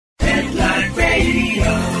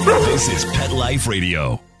This is Pet Life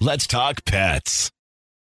Radio. Let's talk pets.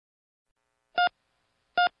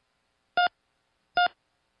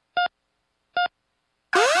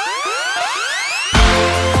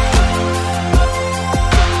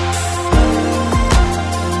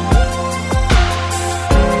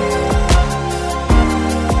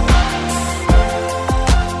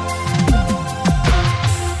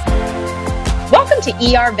 Welcome to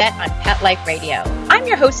ER Vet on Pet Life Radio. I'm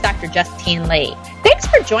your host, Dr. Justine Lee. Thanks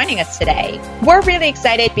for joining us today. We're really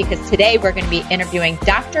excited because today we're going to be interviewing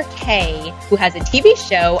Dr. K, who has a TV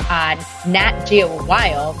show on Nat Geo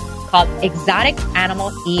Wild called Exotic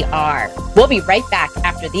Animal ER. We'll be right back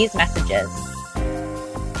after these messages.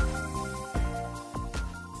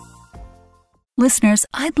 Listeners,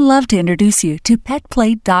 I'd love to introduce you to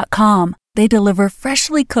PetPlate.com. They deliver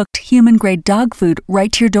freshly cooked human-grade dog food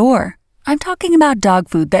right to your door. I'm talking about dog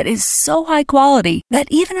food that is so high quality that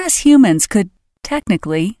even us humans could,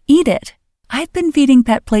 technically, eat it. I've been feeding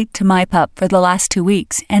PetPlate to my pup for the last 2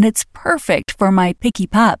 weeks, and it's perfect for my picky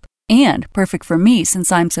pup, and perfect for me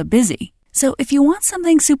since I'm so busy. So if you want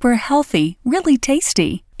something super healthy, really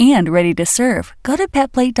tasty, and ready to serve, go to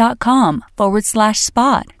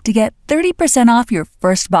PetPlate.com/spot to get 30% off your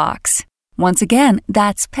first box. Once again,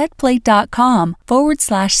 that's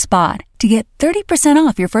PetPlate.com/spot to get 30%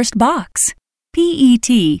 off your first box.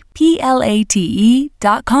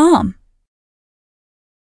 PetPlate.com.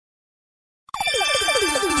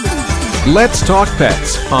 Let's Talk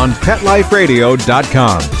Pets on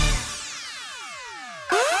PetLifeRadio.com.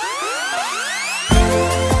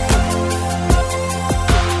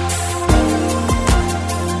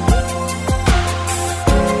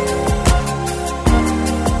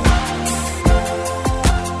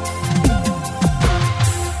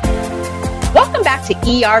 To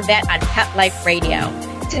ER Vet on Pet Life Radio.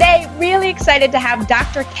 Today, really excited to have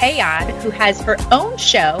Dr. K on, who has her own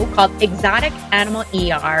show called Exotic Animal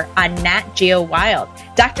ER on Nat Geo Wild.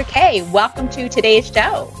 Dr. K, welcome to today's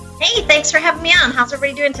show. Hey, thanks for having me on. How's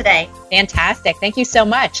everybody doing today? Fantastic. Thank you so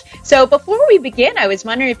much. So before we begin, I was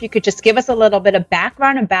wondering if you could just give us a little bit of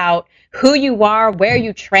background about who you are, where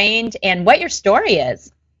you trained, and what your story is.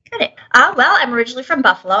 Good. Well, I'm originally from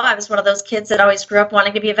Buffalo. I was one of those kids that always grew up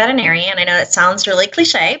wanting to be a veterinarian. I know that sounds really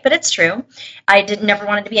cliche, but it's true. I never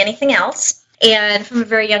wanted to be anything else. And from a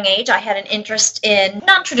very young age, I had an interest in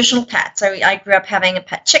non-traditional pets. I grew up having a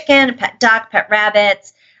pet chicken, a pet duck, pet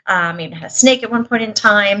rabbits, even had a snake at one point in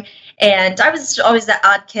time. And I was always that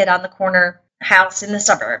odd kid on the corner house in the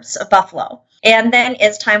suburbs of Buffalo. And then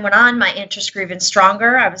as time went on, my interest grew even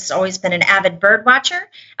stronger. I've always been an avid bird watcher.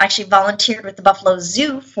 I actually volunteered with the Buffalo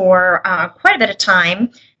Zoo for quite a bit of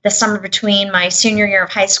time, the summer between my senior year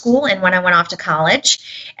of high school and when I went off to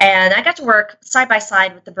college. And I got to work side by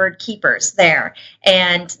side with the bird keepers there.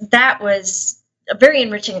 And that was a very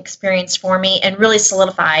enriching experience for me and really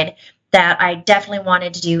solidified that I definitely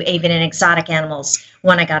wanted to do avian and exotic animals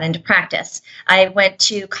when I got into practice. I went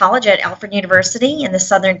to college at Alfred University in the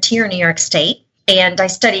southern tier of New York State, and I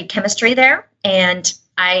studied chemistry there. And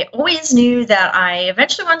I always knew that I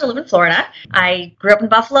eventually wanted to live in Florida. I grew up in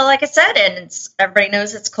Buffalo, like I said, and everybody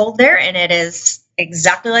knows it's cold there, and it is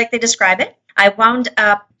exactly like they describe it. I wound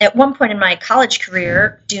up at one point in my college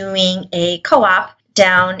career doing a co-op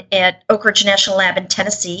down at Oak Ridge National Lab in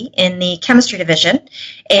Tennessee in the chemistry division.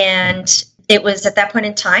 And it was at that point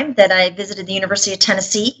in time that I visited the University of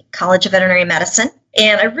Tennessee College of Veterinary Medicine.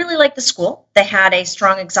 And I really liked the school. They had a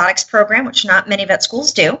strong exotics program, which not many vet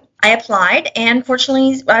schools do. I applied, and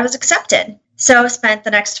fortunately, I was accepted. So I spent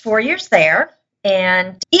the next 4 years there.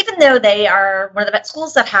 And even though they are one of the vet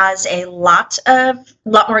schools that has a lot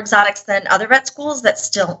more exotics than other vet schools, that's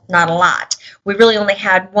still not a lot. We really only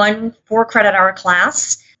had one 4-credit-hour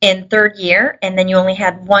class in third year, and then you only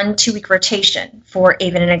had 1 2-week rotation for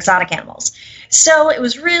avian and exotic animals. So it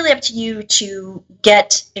was really up to you to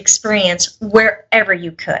get experience wherever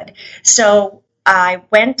you could. So I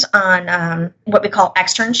went on what we call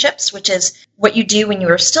externships, which is what you do when you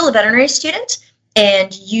are still a veterinary student,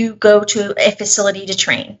 and you go to a facility to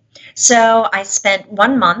train. So I spent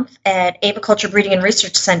 1 month at Aviculture Breeding and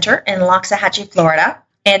Research Center in Loxahatchee, Florida,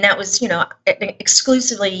 and that was,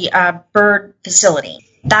 exclusively a bird facility.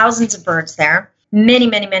 Thousands of birds there, many,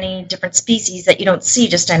 many, many different species that you don't see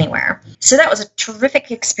just anywhere. So that was a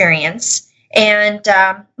terrific experience. And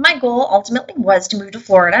my goal ultimately was to move to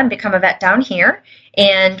Florida and become a vet down here.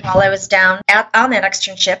 And while I was down on that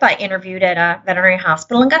externship, I interviewed at a veterinary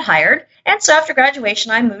hospital and got hired. And so after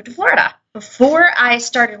graduation, I moved to Florida. Before I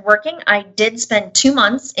started working, I did spend 2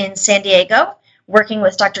 months in San Diego working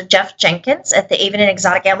with Dr. Jeff Jenkins at the Avian and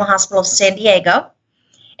Exotic Animal Hospital of San Diego.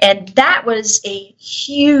 And that was a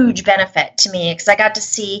huge benefit to me because I got to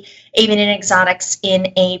see avian and exotics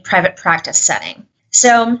in a private practice setting.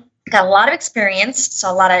 So I got a lot of experience,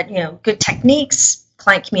 saw a lot of, good techniques,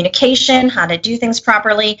 client communication, how to do things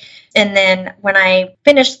properly. And then when I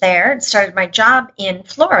finished there and started my job in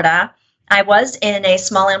Florida, I was in a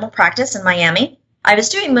small animal practice in Miami. I was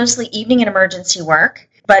doing mostly evening and emergency work,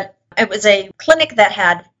 but it was a clinic that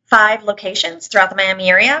had 5 locations throughout the Miami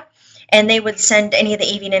area, and they would send any of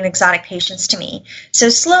the avian and exotic patients to me. So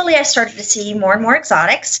slowly I started to see more and more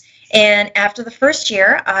exotics, and after the first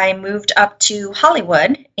year, I moved up to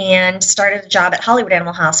Hollywood and started a job at Hollywood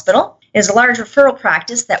Animal Hospital. It was a large referral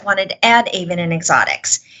practice that wanted to add avian and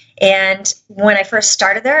exotics. And when I first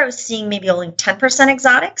started there, I was seeing maybe only 10%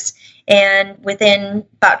 exotics. And within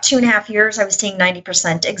about 2.5 years, I was seeing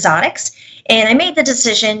 90% exotics. And I made the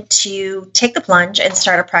decision to take the plunge and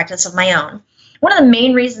start a practice of my own. One of the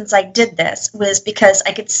main reasons I did this was because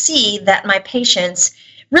I could see that my patients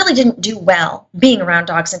really didn't do well being around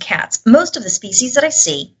dogs and cats. Most of the species that I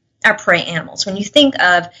see are prey animals. When you think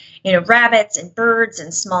of, rabbits and birds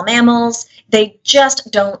and small mammals, they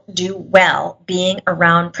just don't do well being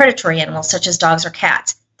around predatory animals such as dogs or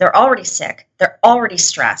cats. They're already sick. They're already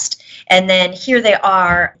stressed. And then here they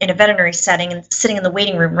are in a veterinary setting and sitting in the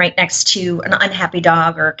waiting room right next to an unhappy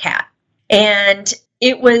dog or a cat. And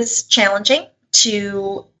it was challenging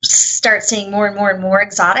to start seeing more and more and more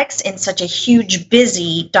exotics in such a huge,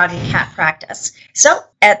 busy dog and cat practice. So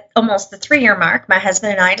at almost the 3-year mark, my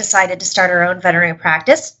husband and I decided to start our own veterinary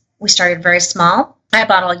practice. We started very small. I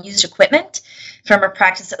bought all used equipment from a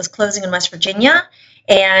practice that was closing in West Virginia.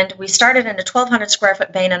 And we started in a 1,200 square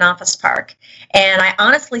foot bay in an office park. And I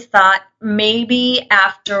honestly thought maybe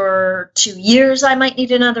after 2 years I might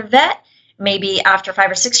need another vet. Maybe after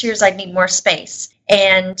 5 or 6 years I'd need more space.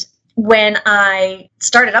 And when I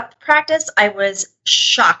started up the practice, I was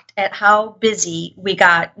shocked at how busy we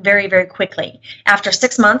got very, very quickly. After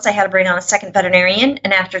 6 months, I had to bring on a second veterinarian.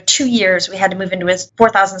 And after 2 years, we had to move into a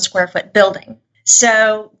 4,000 square foot building.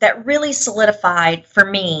 So that really solidified for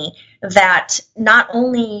me that not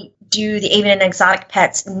only do the avian and exotic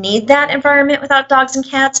pets need that environment without dogs and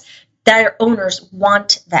cats, their owners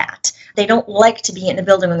want that. They don't like to be in a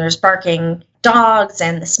building when there's barking dogs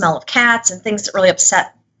and the smell of cats and things that really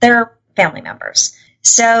upset their family members.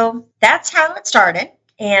 So that's how it started.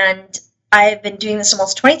 And I've been doing this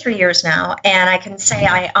almost 23 years now, and I can say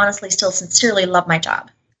I honestly still sincerely love my job.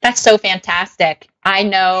 That's so fantastic. I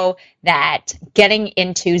know that getting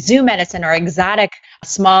into zoo medicine or exotic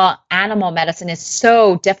small animal medicine is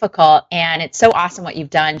so difficult, and it's so awesome what you've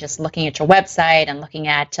done just looking at your website and looking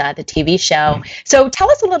at the TV show. So tell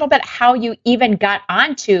us a little bit how you even got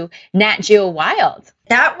onto Nat Geo Wild.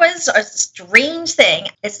 That was a strange thing.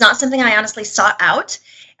 It's not something I honestly sought out.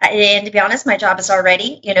 And to be honest, my job is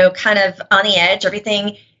already, kind of on the edge.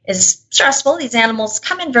 Everything is stressful. These animals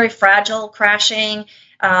come in very fragile, crashing.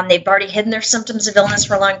 They've already hidden their symptoms of illness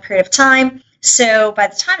for a long period of time. So by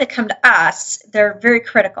the time they come to us, they're very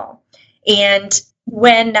critical. And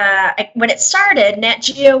when it started, Nat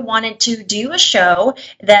Geo wanted to do a show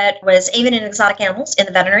that was avian and exotic animals in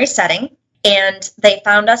the veterinary setting. And they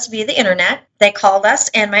found us via the internet. They called us,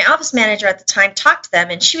 and my office manager at the time talked to them,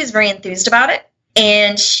 and she was very enthused about it.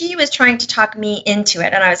 And she was trying to talk me into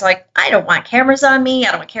it. And I was like, I don't want cameras on me. I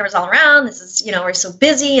don't want cameras all around. This is, we're so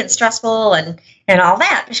busy and stressful and all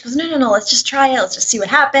that. And she goes, no, let's just try it. Let's just see what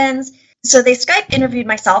happens. So they Skype interviewed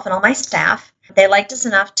myself and all my staff. They liked us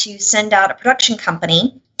enough to send out a production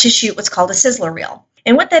company to shoot what's called a sizzler reel.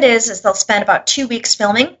 And what that is they'll spend about 2 weeks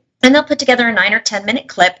filming, and they'll put together a 9 or 10 minute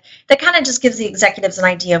clip that kind of just gives the executives an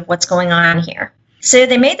idea of what's going on here. So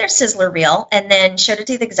they made their sizzler reel and then showed it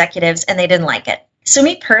to the executives, and they didn't like it. So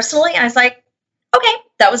me personally, I was like, okay,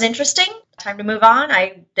 that was interesting. Time to move on.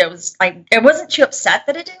 I wasn't too upset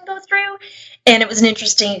that it didn't go through, and it was an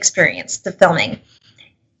interesting experience, the filming.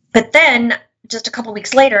 But then just a couple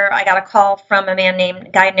weeks later, I got a call from a man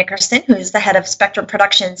named Guy Nickerson, who's the head of Spectrum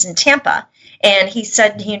Productions in Tampa. And he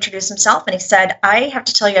introduced himself, and he said, I have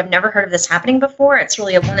to tell you, I've never heard of this happening before. It's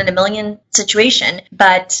really a 1 in a million situation.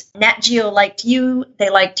 But Nat Geo liked you. They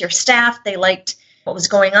liked your staff. They liked what was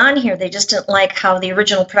going on here. They just didn't like how the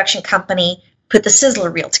original production company put the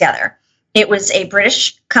sizzler reel together. It was a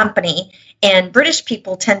British company, and British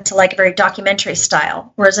people tend to like a very documentary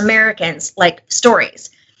style, whereas Americans like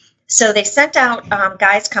stories. So they sent out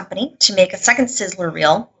Guy's company to make a second sizzler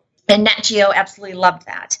reel, and Nat Geo absolutely loved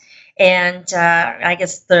that. And I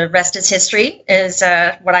guess the rest is history, is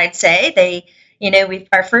what I'd say.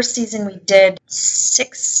 Our first season we did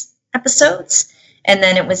 6 episodes, and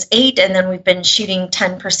then it was 8, and then we've been shooting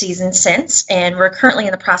 10 per season since, and we're currently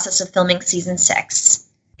in the process of filming season 6.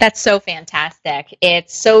 That's so fantastic.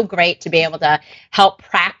 It's so great to be able to help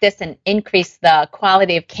practice and increase the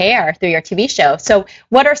quality of care through your TV show. So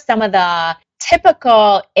what are some of the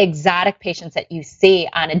typical exotic patients that you see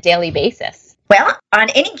on a daily basis? Well, on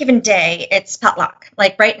any given day, it's potluck.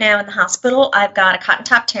 Like right now in the hospital, I've got a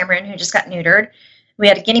cotton-top tamarin who just got neutered. We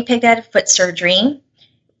had a guinea pig that had foot surgery,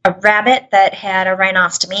 a rabbit that had a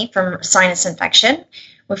rhinostomy from sinus infection.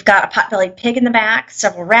 We've got a pot-bellied pig in the back,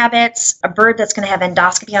 several rabbits, a bird that's going to have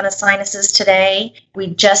endoscopy on his sinuses today. We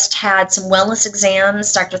just had some wellness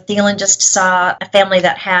exams. Dr. Thielen just saw a family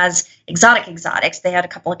that has exotics. They had a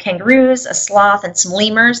couple of kangaroos, a sloth, and some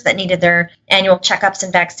lemurs that needed their annual checkups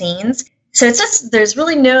and vaccines. So it's just, there's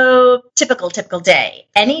really no typical day.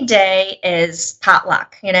 Any day is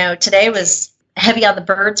potluck. Today was heavy on the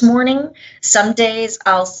birds morning. Some days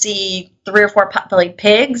I'll see 3 or 4 pot-bellied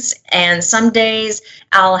pigs, and some days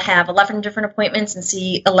I'll have 11 different appointments and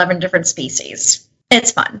see 11 different species.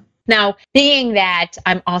 It's fun. Now, being that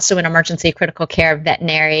I'm also an emergency critical care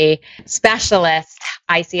veterinary specialist,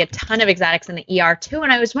 I see a ton of exotics in the ER too,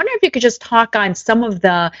 and I was wondering if you could just talk on some of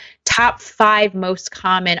the top 5 most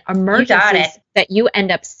common emergencies that you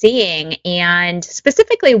end up seeing, and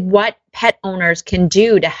specifically what pet owners can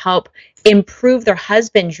do to help improve their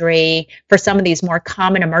husbandry for some of these more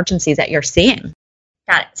common emergencies that you're seeing.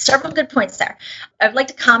 Got it. Several good points there. I'd like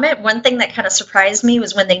to comment. One thing that kind of surprised me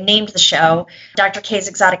was when they named the show Dr. K's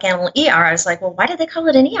Exotic Animal ER. I was like, well, why did they call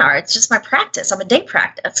it an ER? It's just my practice. I'm a day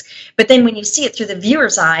practice. But then when you see it through the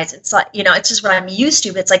viewer's eyes, it's like, it's just what I'm used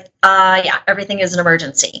to. But it's like, yeah, everything is an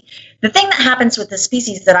emergency. The thing that happens with the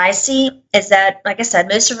species that I see is that, like I said,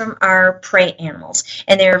 most of them are prey animals,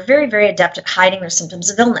 and they're very, very adept at hiding their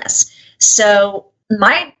symptoms of illness. So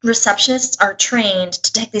my receptionists are trained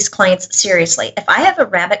to take these clients seriously. If I have a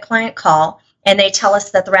rabbit client call and they tell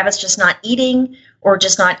us that the rabbit's just not eating, or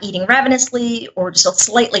just not eating ravenously, or just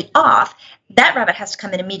slightly off, that rabbit has to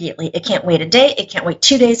come in immediately. It can't wait a day, it can't wait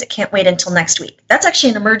 2 days, it can't wait until next week. That's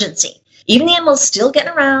actually an emergency. Even the animal's still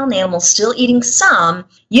getting around, the animal's still eating some,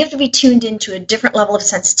 you have to be tuned into a different level of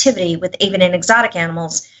sensitivity with even in exotic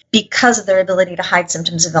animals because of their ability to hide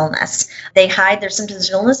symptoms of illness. They hide their symptoms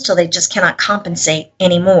of illness till they just cannot compensate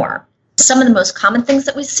anymore. Some of the most common things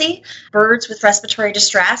that we see: birds with respiratory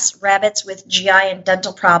distress, rabbits with GI and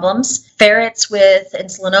dental problems, ferrets with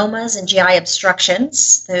insulinomas and GI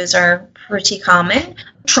obstructions. Those are pretty common.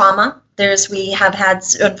 Trauma. We have had,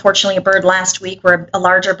 unfortunately, a bird last week where a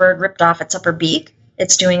larger bird ripped off its upper beak.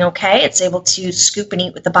 It's doing okay. It's able to scoop and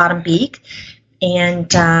eat with the bottom beak. And,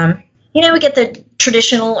 we get the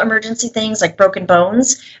traditional emergency things like broken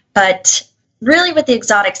bones. But really with the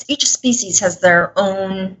exotics, each species has their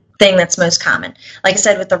own thing that's most common. Like I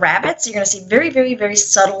said, with the rabbits, you're going to see very, very, very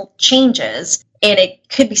subtle changes. And it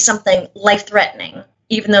could be something life-threatening.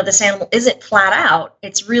 Even though this animal isn't flat out,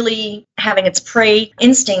 it's really having its prey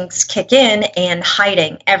instincts kick in and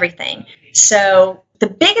hiding everything. So the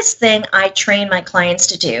biggest thing I train my clients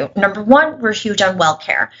to do, number one, we're huge on well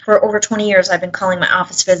care. For over 20 years, I've been calling my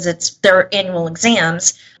office visits their annual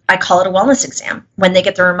exams. I call it a wellness exam. When they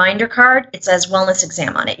get the reminder card, it says wellness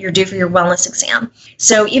exam on it. You're due for your wellness exam.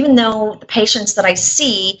 So even though the patients that I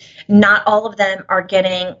see, not all of them are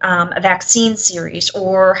getting a vaccine series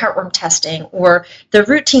or heartworm testing or the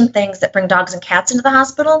routine things that bring dogs and cats into the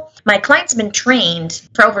hospital, my clients have been trained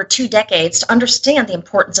for over 2 decades to understand the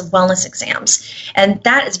importance of wellness exams. And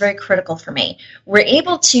that is very critical for me. We're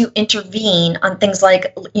able to intervene on things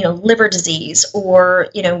like, liver disease or,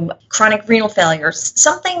 chronic renal failure,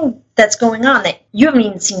 something that's going on that you haven't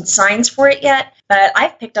even seen signs for it yet, but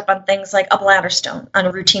I've picked up on things like a bladder stone on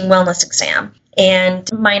a routine wellness exam and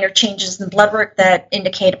minor changes in blood work that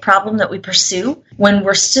indicate a problem that we pursue when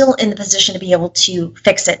we're still in the position to be able to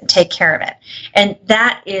fix it and take care of it. And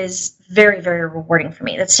that is very, very rewarding for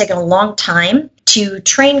me. That's taken a long time to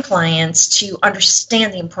train clients to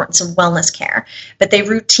understand the importance of wellness care. But they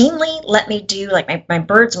routinely let me do, like my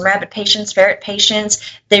birds and rabbit patients, ferret patients,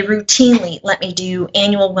 they routinely let me do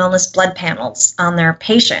annual wellness blood panels on their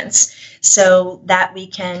patients so that we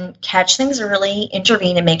can catch things early,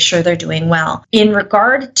 intervene, and make sure they're doing well. In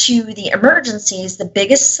regard to the emergencies, the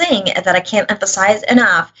biggest thing that I can't emphasize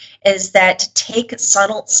enough is that to take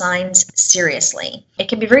subtle signs seriously. It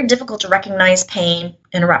can be very difficult to recognize pain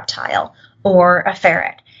in a reptile or a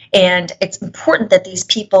ferret. And it's important that these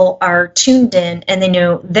people are tuned in and they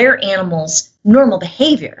know their animal's normal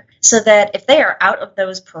behavior so that if they are out of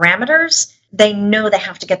those parameters, they know they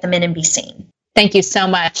have to get them in and be seen. Thank you so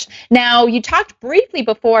much. Now, you talked briefly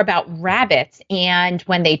before about rabbits and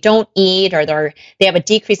when they don't eat or they have a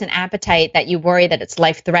decrease in appetite that you worry that it's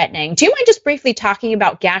life-threatening. Do you mind just briefly talking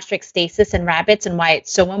about gastric stasis in rabbits and why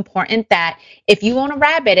it's so important that if you own a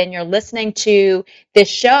rabbit and you're listening to this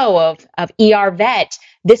show of ER Vet,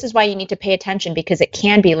 this is why you need to pay attention because it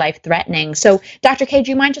can be life-threatening. So, Dr. K, do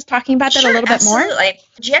you mind just talking about that a little bit more? Absolutely.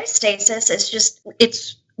 GI stasis is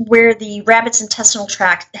it's where the rabbit's intestinal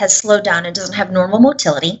tract has slowed down and doesn't have normal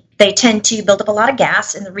motility. They tend to build up a lot of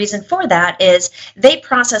gas, and the reason for that is they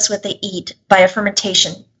process what they eat by a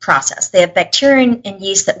fermentation process. They have bacteria and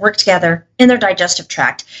yeast that work together in their digestive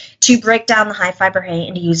tract to break down the high fiber hay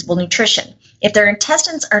into usable nutrition. If their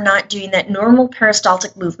intestines are not doing that normal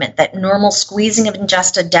peristaltic movement, that normal squeezing of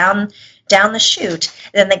ingesta down the chute,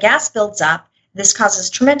 then the gas builds up. This causes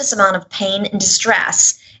a tremendous amount of pain and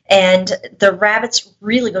distress, and the rabbits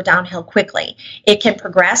really go downhill quickly. It can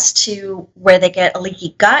progress to where they get a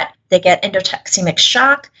leaky gut, they get endotoxemic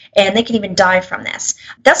shock, and they can even die from this.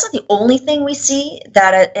 That's not the only thing we see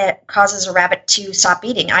that it causes a rabbit to stop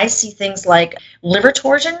eating. I see things like liver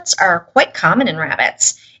torsions are quite common in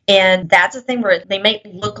rabbits. And that's a thing where they may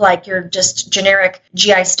look like your just generic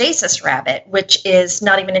GI stasis rabbit, which is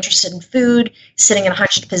not even interested in food, sitting in a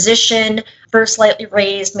hunched position, fur slightly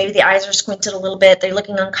raised, maybe the eyes are squinted a little bit, they're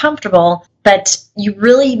looking uncomfortable. But you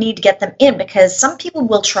really need to get them in because some people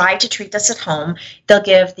will try to treat this at home. They'll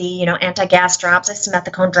give the, anti-gas drops,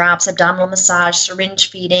 isomethicone drops, abdominal massage, syringe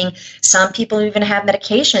feeding. Some people even have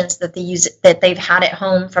medications that they use that they've had at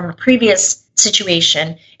home from a previous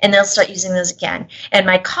situation, and they'll start using those again. And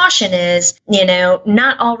my caution is,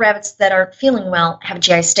 not all rabbits that are feeling well have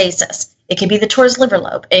GI stasis. It could be the Torres liver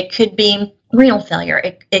lobe. It could be renal failure.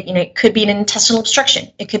 It could be an intestinal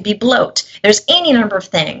obstruction. It could be bloat. There's any number of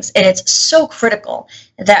things, and it's so critical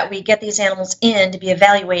that we get these animals in to be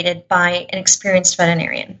evaluated by an experienced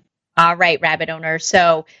veterinarian. All right, rabbit owners.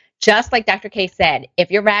 So just like Dr. K said,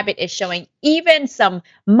 if your rabbit is showing even some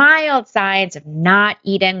mild signs of not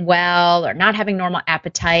eating well or not having normal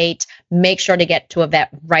appetite, make sure to get to a vet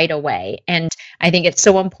right away. And I think it's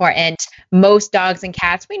so important. Most dogs and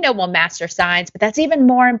cats, we know will master signs, but that's even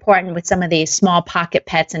more important with some of these small pocket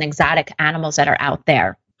pets and exotic animals that are out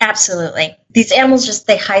there. Absolutely. These animals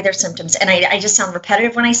they hide their symptoms. And I just sound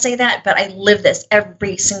repetitive when I say that, but I live this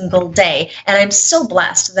every single day. And I'm so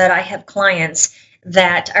blessed that I have clients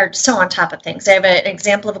that are so on top of things. I have an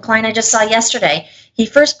example of a client I just saw yesterday. He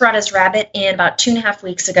first brought his rabbit in about 2.5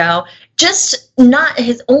 weeks ago. His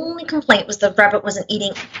only complaint was the rabbit wasn't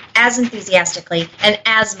eating as enthusiastically and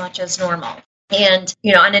as much as normal. And,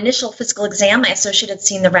 on initial physical exam, my associate had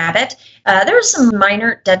seen the rabbit. There were some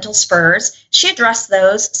minor dental spurs. She addressed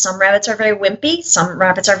those. Some rabbits are very wimpy. Some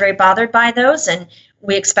rabbits are very bothered by those, and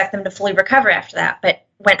we expect them to fully recover after that. But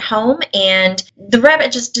went home, and the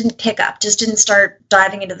rabbit just didn't pick up, just didn't start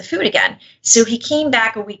diving into the food again. So he came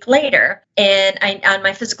back a week later, and on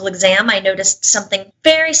my physical exam, I noticed something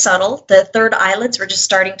very subtle. The third eyelids were just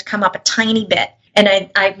starting to come up a tiny bit. And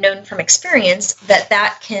I've known from experience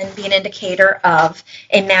that can be an indicator of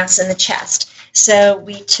a mass in the chest. So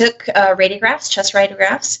we took chest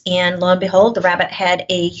radiographs, and lo and behold, the rabbit had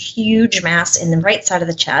a huge mass in the right side of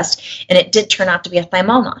the chest, and it did turn out to be a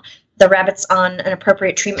thymoma. The rabbit's on an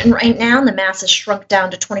appropriate treatment right now, and the mass has shrunk down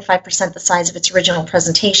to 25% the size of its original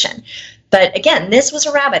presentation. But again, this was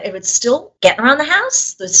a rabbit. It was still getting around the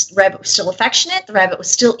house. This rabbit was still affectionate. The rabbit was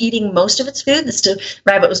still eating most of its food. The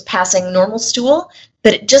rabbit was passing normal stool,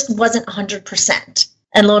 but it just wasn't 100%.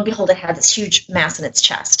 And lo and behold, it had this huge mass in its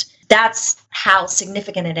chest. That's how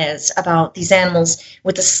significant it is about these animals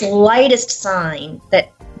with the slightest sign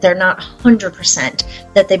that they're not 100%,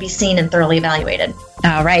 that they be seen and thoroughly evaluated.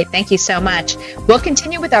 All right. Thank you so much. We'll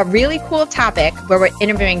continue with our really cool topic where we're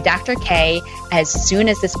interviewing Dr. K as soon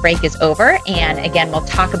as this break is over. And again, we'll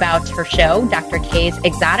talk about her show, Dr. K's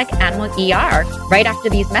Exotic Animal ER, right after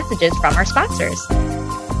these messages from our sponsors.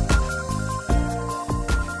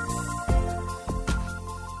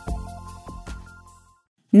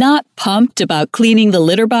 Not pumped about cleaning the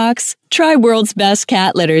litter box? Try World's Best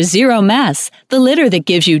Cat Litter Zero Mess, the litter that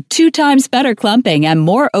gives you 2 times better clumping and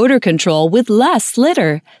more odor control with less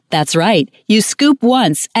litter. That's right. You scoop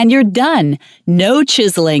once and you're done. No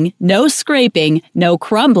chiseling, no scraping, no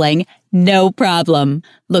crumbling, no problem.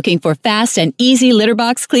 Looking for fast and easy litter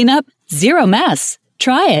box cleanup? Zero Mess.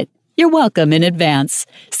 Try it. You're welcome in advance.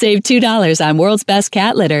 Save $2 on World's Best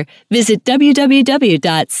Cat Litter. Visit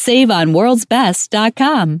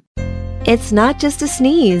www.saveonworldsbest.com. It's not just a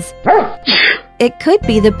sneeze. It could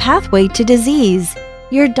be the pathway to disease.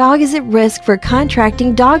 Your dog is at risk for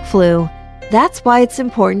contracting dog flu. That's why it's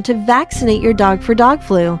important to vaccinate your dog for dog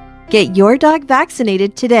flu. Get your dog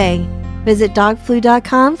vaccinated today. Visit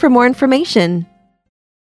dogflu.com for more information.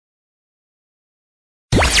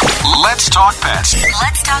 Let's talk pets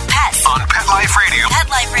Let's talk pets on Pet Life Radio.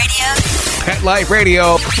 Pet Life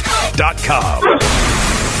Radio. PetLifeRadio.com.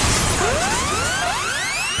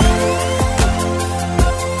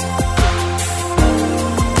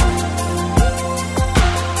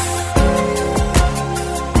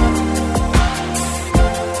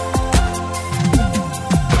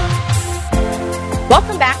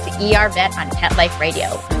 Welcome back to ER Vet on Pet Life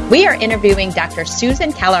Radio. We are interviewing Dr.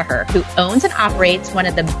 Susan Kelleher, who owns and operates one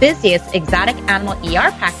of the busiest exotic animal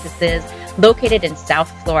ER practices located in South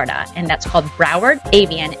Florida, and that's called Broward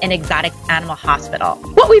Avian and Exotic Animal Hospital.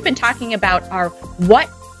 What we've been talking about are what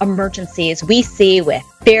emergencies we see with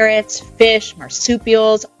ferrets, fish,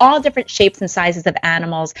 marsupials, all different shapes and sizes of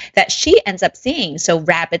animals that she ends up seeing. So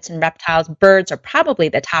rabbits and reptiles, birds are probably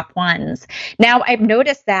the top ones. Now, I've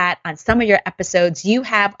noticed that on some of your episodes, you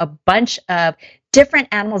have a bunch of different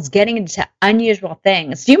animals getting into unusual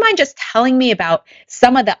things. Do you mind just telling me about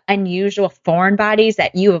some of the unusual foreign bodies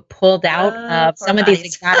that you have pulled out of some of these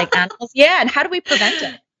exotic animals? Yeah, and how do we prevent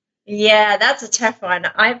it? Yeah, that's a tough one.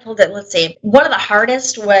 I pulled it. Let's see. One of the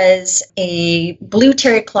hardest was a blue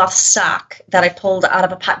terry cloth sock that I pulled out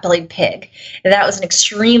of a pot-bellied pig. And that was an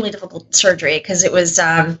extremely difficult surgery because it was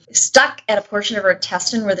stuck at a portion of her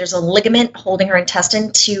intestine where there's a ligament holding her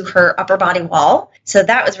intestine to her upper body wall. So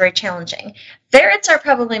that was very challenging. Ferrets are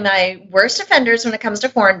probably my worst offenders when it comes to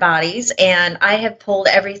foreign bodies, and I have pulled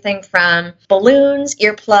everything from balloons,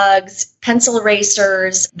 earplugs, pencil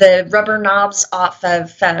erasers, the rubber knobs off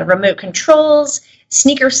of remote controls,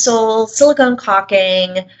 sneaker soles, silicone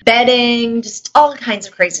caulking, bedding, just all kinds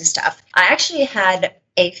of crazy stuff. I actually had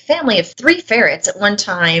a family of 3 ferrets at one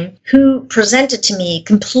time who presented to me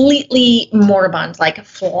completely moribund, like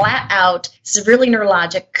flat out, severely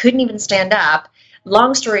neurologic, couldn't even stand up.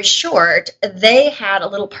 Long story short, they had a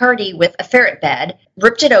little party with a ferret bed,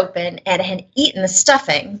 ripped it open, and had eaten the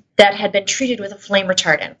stuffing that had been treated with a flame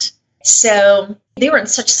retardant. So they were in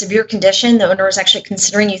such severe condition, the owner was actually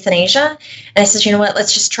considering euthanasia. And I said, you know what,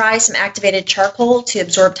 let's just try some activated charcoal to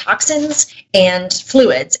absorb toxins and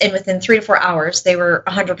fluids. And within 3 to 4 hours, they were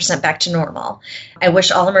 100% back to normal. I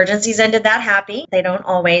wish all emergencies ended that happy. They don't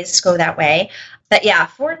always go that way. But yeah,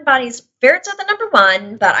 foreign bodies, ferrets are the number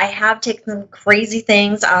one, but I have taken some crazy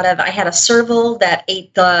things out of, I had a serval that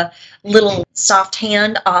ate the little soft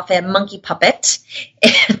hand off a monkey puppet.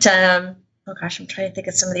 And, oh gosh, I'm trying to think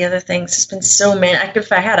of some of the other things. There's been so many.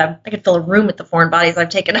 If I could fill a room with the foreign bodies I've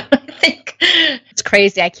taken out, I think. It's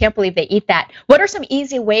crazy. I can't believe they eat that. What are some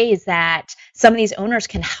easy ways that some of these owners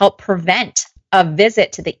can help prevent a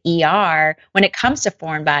visit to the ER when it comes to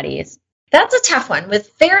foreign bodies? That's a tough one, with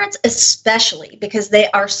ferrets especially, because they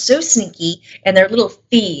are so sneaky and they're little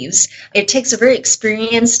thieves. It takes a very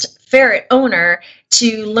experienced ferret owner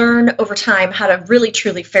to learn over time how to really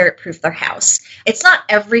truly ferret-proof their house. It's not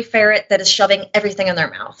every ferret that is shoving everything in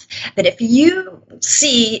their mouth, but if you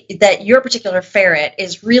see that your particular ferret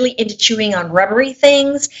is really into chewing on rubbery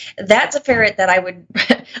things, that's a ferret that I would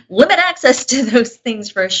limit access to those things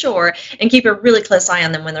for sure and keep a really close eye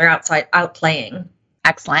on them when they're out playing.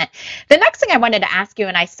 Excellent. The next thing I wanted to ask you,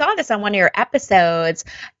 and I saw this on one of your episodes,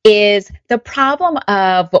 is the problem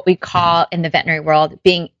of what we call in the veterinary world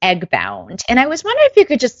being egg bound. And I was wondering if you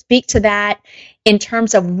could just speak to that in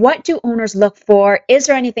terms of what do owners look for? Is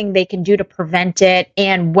there anything they can do to prevent it?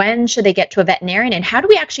 And when should they get to a veterinarian? And how do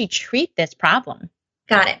we actually treat this problem?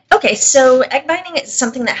 Got it. Okay, so egg binding is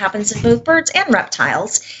something that happens in both birds and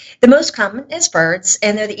reptiles. The most common is birds,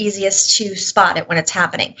 and they're the easiest to spot it when it's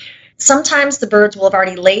happening. Sometimes the birds will have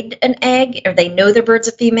already laid an egg, or they know their bird's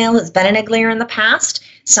a female, has been an egg layer in the past.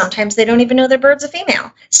 Sometimes they don't even know their bird's a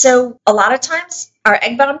female. So a lot of times our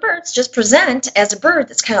egg-bound birds just present as a bird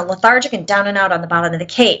that's kind of lethargic and down and out on the bottom of the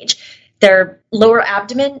cage. Their lower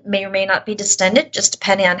abdomen may or may not be distended, just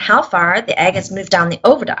depending on how far the egg has moved down the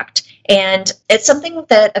oviduct. And it's something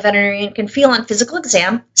that a veterinarian can feel on physical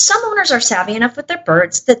exam. Some owners are savvy enough with their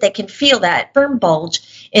birds that they can feel that firm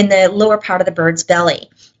bulge in the lower part of the bird's belly.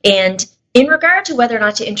 And in regard to whether or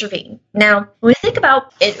not to intervene. Now, when we think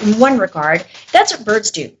about it in one regard, that's what birds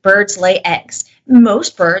do. Birds lay eggs.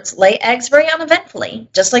 Most birds lay eggs very uneventfully,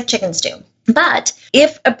 just like chickens do. But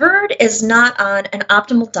if a bird is not on an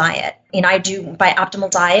optimal diet, and I do by optimal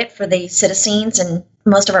diet for the psittacines and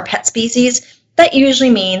most of our pet species, that usually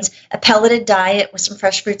means a pelleted diet with some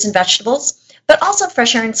fresh fruits and vegetables, but also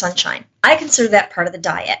fresh air and sunshine. I consider that part of the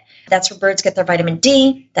diet. That's where birds get their vitamin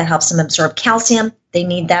D. That helps them absorb calcium. They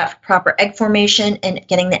need that for proper egg formation and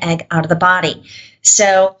getting the egg out of the body.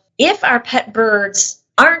 So if our pet birds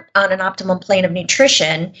aren't on an optimum plane of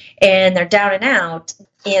nutrition and they're down and out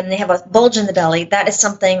and they have a bulge in the belly, that is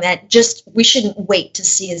something that just we shouldn't wait to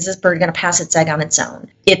see, is this bird going to pass its egg on its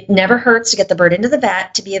own? It never hurts to get the bird into the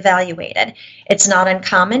vet to be evaluated. It's not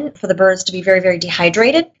uncommon for the birds to be very, very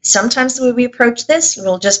dehydrated. Sometimes the way we approach this,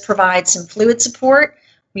 we'll just provide some fluid support.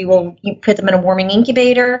 We will put them in a warming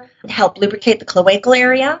incubator, help lubricate the cloacal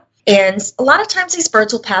area. And a lot of times these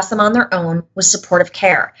birds will pass them on their own with supportive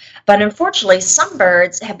care. But unfortunately, some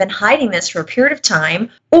birds have been hiding this for a period of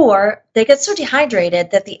time, or they get so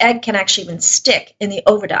dehydrated that the egg can actually even stick in the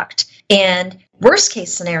oviduct. And worst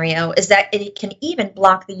case scenario is that it can even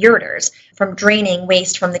block the ureters from draining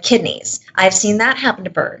waste from the kidneys. I've seen that happen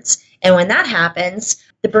to birds. And when that happens,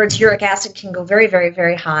 the bird's uric acid can go very, very,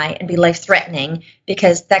 very high and be life-threatening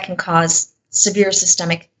because that can cause severe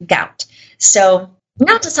systemic gout. So,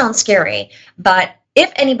 not to sound scary, but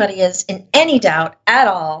if anybody is in any doubt at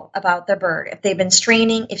all about their bird, if they've been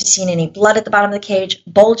straining, if you've seen any blood at the bottom of the cage,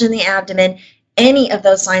 bulge in the abdomen, any of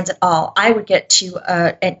those signs at all, I would get to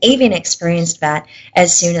an avian experienced vet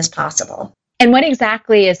as soon as possible. And what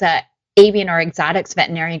exactly is a avian or exotics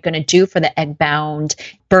veterinarian going to do for the egg-bound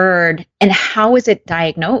bird, and how is it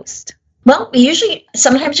diagnosed? Well,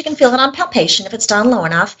 sometimes you can feel it on palpation if it's done low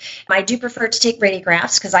enough. I do prefer to take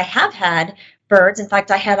radiographs because I have had birds. In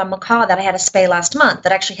fact, I had a macaw that I had a spay last month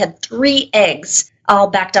that actually had 3 eggs all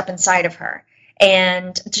backed up inside of her.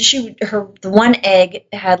 And the one egg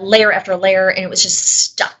had layer after layer, and it was just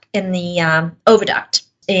stuck in the oviduct.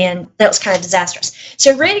 And that was kind of disastrous.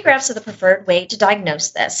 So radiographs are the preferred way to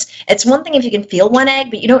diagnose this. It's one thing if you can feel one egg,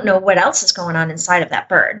 but you don't know what else is going on inside of that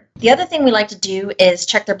bird. The other thing we like to do is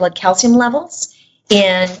check their blood calcium levels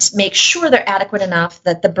and make sure they're adequate enough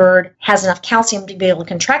that the bird has enough calcium to be able to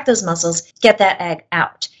contract those muscles, get that egg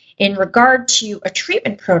out. In regard to a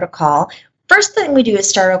treatment protocol, first thing we do is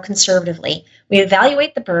start out conservatively. We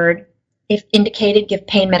evaluate the bird. If indicated, give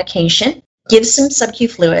pain medication, give some sub-Q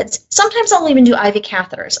fluids. Sometimes I'll even do IV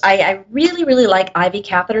catheters. I really, really like IV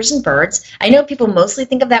catheters in birds. I know people mostly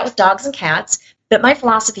think of that with dogs and cats, but my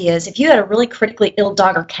philosophy is if you had a really critically ill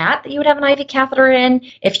dog or cat that you would have an IV catheter in,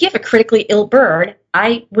 if you have a critically ill bird,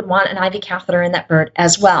 I would want an IV catheter in that bird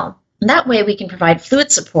as well. And that way we can provide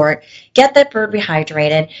fluid support, get that bird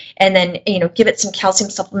rehydrated, and then give it some calcium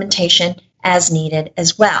supplementation as needed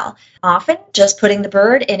as well. Often just putting the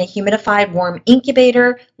bird in a humidified warm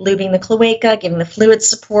incubator, lubing the cloaca, giving the fluid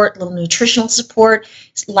support, little nutritional support.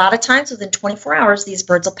 A lot of times within 24 hours, these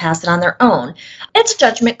birds will pass it on their own. It's a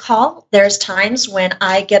judgment call. There's times when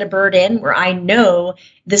I get a bird in where I know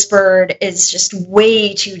this bird is just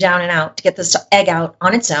way too down and out to get this egg out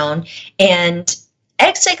on its own. And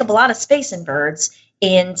eggs take up a lot of space in birds.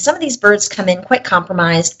 And some of these birds come in quite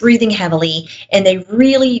compromised, breathing heavily, and they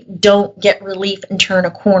really don't get relief and turn a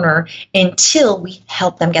corner until we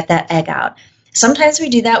help them get that egg out. Sometimes we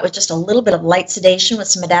do that with just a little bit of light sedation with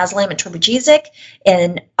some midazolam and tubergesic,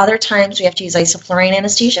 and other times we have to use isoflurane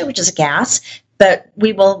anesthesia, which is a gas, but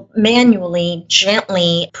we will manually,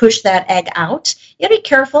 gently push that egg out. You gotta be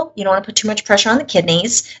careful. You don't want to put too much pressure on the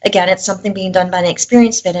kidneys. Again, it's something being done by an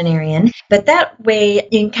experienced veterinarian, but that way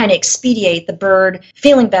you can kind of expedite the bird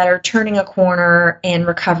feeling better, turning a corner, and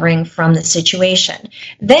recovering from the situation.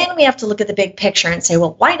 Then we have to look at the big picture and say,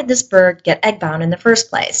 well, why did this bird get egg-bound in the first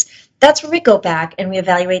place? That's where we go back and we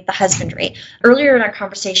evaluate the husbandry. Earlier in our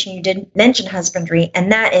conversation, you did mention husbandry,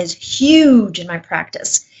 and that is huge in my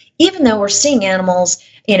practice. Even though we're seeing animals,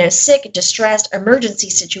 sick, distressed,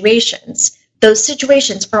 emergency situations, those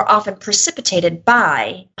situations are often precipitated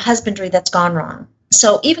by husbandry that's gone wrong.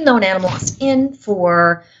 So even though an animal is in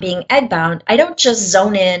for being egg-bound, I don't just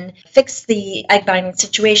zone in, fix the egg-binding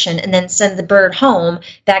situation, and then send the bird home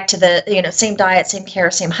back to the same diet, same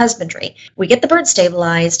care, same husbandry. We get the bird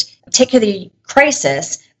stabilized, take care of the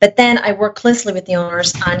crisis, but then I work closely with the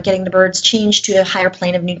owners on getting the birds changed to a higher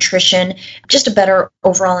plane of nutrition, just a better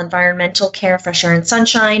overall environmental care, fresh air and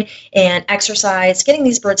sunshine, and exercise, getting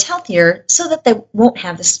these birds healthier so that they won't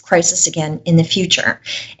have this crisis again in the future.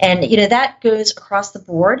 And, that goes across the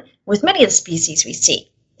board with many of the species we see.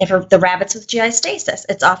 If the rabbits with GI stasis,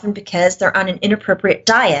 it's often because they're on an inappropriate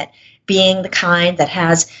diet, being the kind that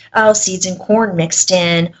has seeds and corn mixed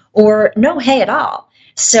in or no hay at all.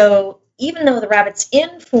 So even though the rabbit's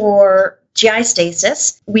in for GI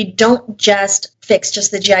stasis, we don't just fix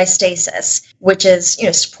just the GI stasis, which is,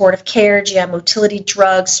 supportive care, GI motility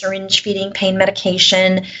drugs, syringe feeding, pain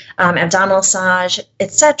medication, abdominal massage,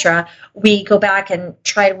 etc. We go back and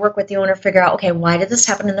try to work with the owner, figure out, okay, why did this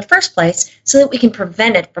happen in the first place so that we can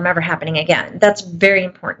prevent it from ever happening again. That's very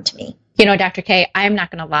important to me. Dr. K, I am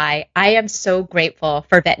not going to lie. I am so grateful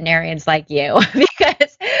for veterinarians like you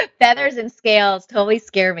because Feathers and scales totally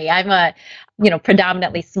scare me. I'm a,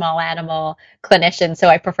 predominantly small animal clinician, so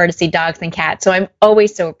I prefer to see dogs and cats. So I'm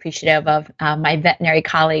always so appreciative of my veterinary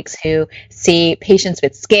colleagues who see patients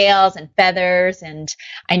with scales and feathers. And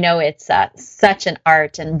I know it's such an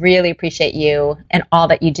art, and really appreciate you and all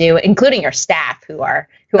that you do, including your staff who are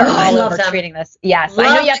all over treating this. Yes, I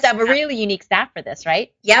know you have to have a really unique staff for this,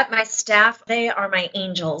 right? Yep, my staff, they are my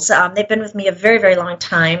angels. They've been with me a very, very long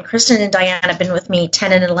time. Kristen and Diane have been with me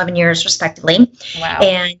 10 and 11 years, respectively. Wow.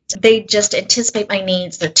 And they just anticipate my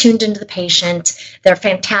needs. They're tuned into the patient. They're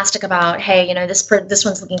fantastic about, hey, this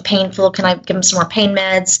one's looking painful. Can I give them some more pain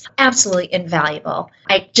meds? Absolutely invaluable.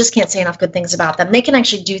 I just can't say enough good things about them. They can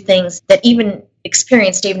actually do things that even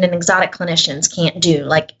experienced, even exotic clinicians can't do,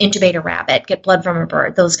 like intubate a rabbit, get blood from a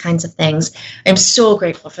bird, those kinds of things. I'm so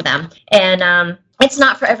grateful for them. And it's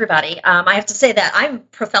not for everybody. I have to say that I'm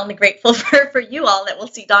profoundly grateful for you all that will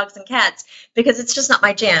see dogs and cats, because it's just not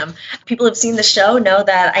my jam. People who've seen the show know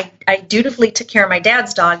that I dutifully took care of my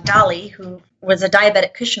dad's dog, Dolly, who was a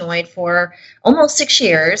diabetic cushingoid for almost 6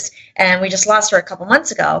 years, and we just lost her a couple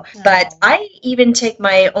months ago. Oh. But I even take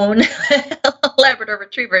my own Labrador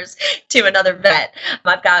retrievers to another vet.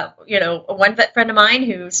 I've got, one vet friend of mine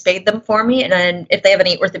who spayed them for me, and then if they have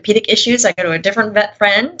any orthopedic issues, I go to a different vet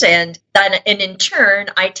friend, and in turn,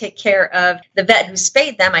 I take care of the vet who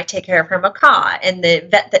spayed them. I take care of her macaw, and the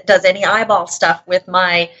vet that does any eyeball stuff with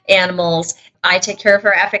my animals, I take care of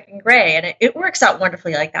her African gray, and it works out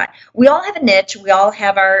wonderfully like that. We all have a niche. We all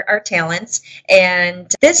have our talents,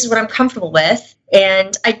 and this is what I'm comfortable with.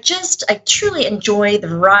 And I truly enjoy the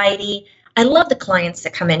variety. I love the clients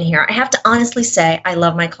that come in here. I have to honestly say, I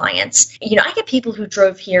love my clients. I get people who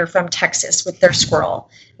drove here from Texas with their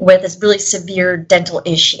squirrel with this really severe dental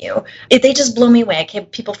issue. They just blow me away. I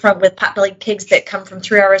get people with pot-bellied pigs that come from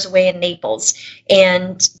 3 hours away in Naples,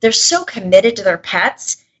 and they're so committed to their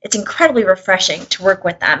pets. It's incredibly refreshing to work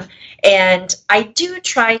with them. And I do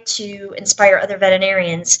try to inspire other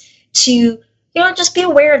veterinarians to, just be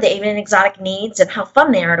aware of the avian and exotic needs and how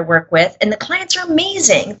fun they are to work with. And the clients are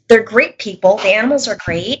amazing. They're great people. The animals are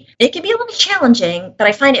great. It can be a little challenging, but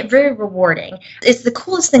I find it very rewarding. It's the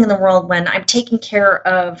coolest thing in the world when I'm taking care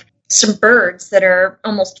of some birds that are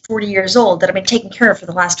almost 40 years old that I've been taking care of for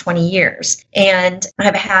the last 20 years. And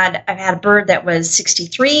I've had a bird that was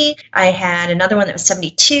 63. I had another one that was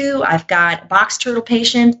 72. I've got a box turtle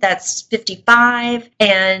patient that's 55.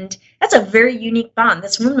 And that's a very unique bond.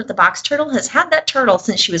 This woman with the box turtle has had that turtle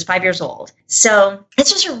since she was 5 years old. So it's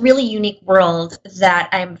just a really unique world that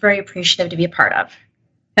I'm very appreciative to be a part of.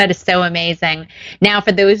 That is so amazing. Now,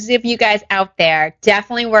 for those of you guys out there,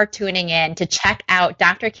 definitely worth tuning in to check out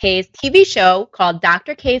Dr. K's TV show called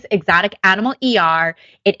Dr. K's Exotic Animal ER.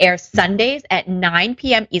 It airs Sundays at 9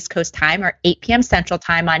 p.m. East Coast time or 8 p.m. Central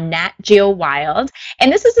time on Nat Geo Wild.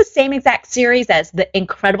 And this is the same exact series as the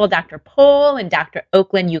incredible Dr. Pohl and Dr.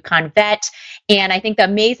 Oakland Yukon Vet. And I think the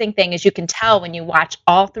amazing thing is you can tell when you watch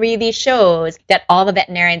all three of these shows that all the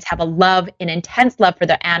veterinarians have an intense love for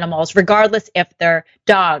their animals, regardless if they're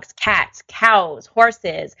dogs, cats, cows,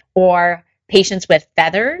 horses, or patients with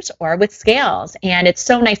feathers or with scales. And it's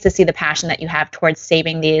so nice to see the passion that you have towards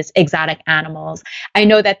saving these exotic animals. I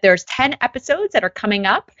know that there's 10 episodes that are coming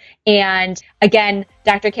up. And again,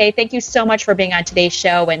 Dr. K, thank you so much for being on today's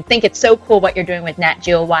show, and think it's so cool what you're doing with Nat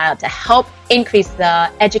Geo Wild to help increase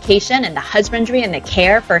the education and the husbandry and the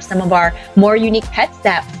care for some of our more unique pets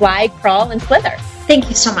that fly, crawl, and slither. Thank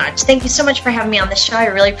you so much. Thank you so much for having me on the show. I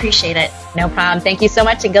really appreciate it. No problem. Thank you so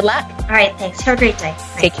much and good luck. All right. Thanks. Have a great day.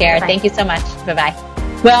 Take care. Bye-bye. Thank you so much. Bye-bye.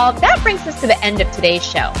 Well, that brings us to the end of today's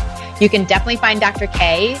show. You can definitely find Dr.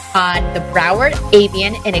 K on the Broward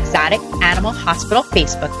Avian and Exotic Animal Hospital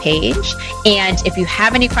Facebook page. And if you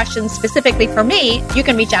have any questions specifically for me, you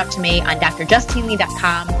can reach out to me on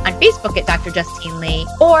drjustinelee.com, on Facebook at Dr. Justine Lee,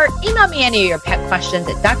 or email me any of your pet questions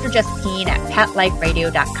at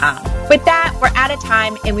drjustine@petliferadio.com. With that, we're out of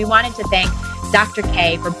time, and we wanted to thank Dr.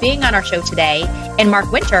 K for being on our show today, and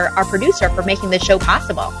Mark Winter, our producer, for making the show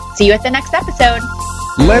possible. See you at the next episode.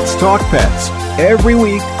 Let's Talk Pets, every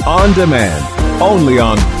week on demand, only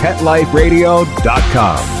on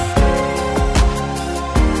PetLifeRadio.com.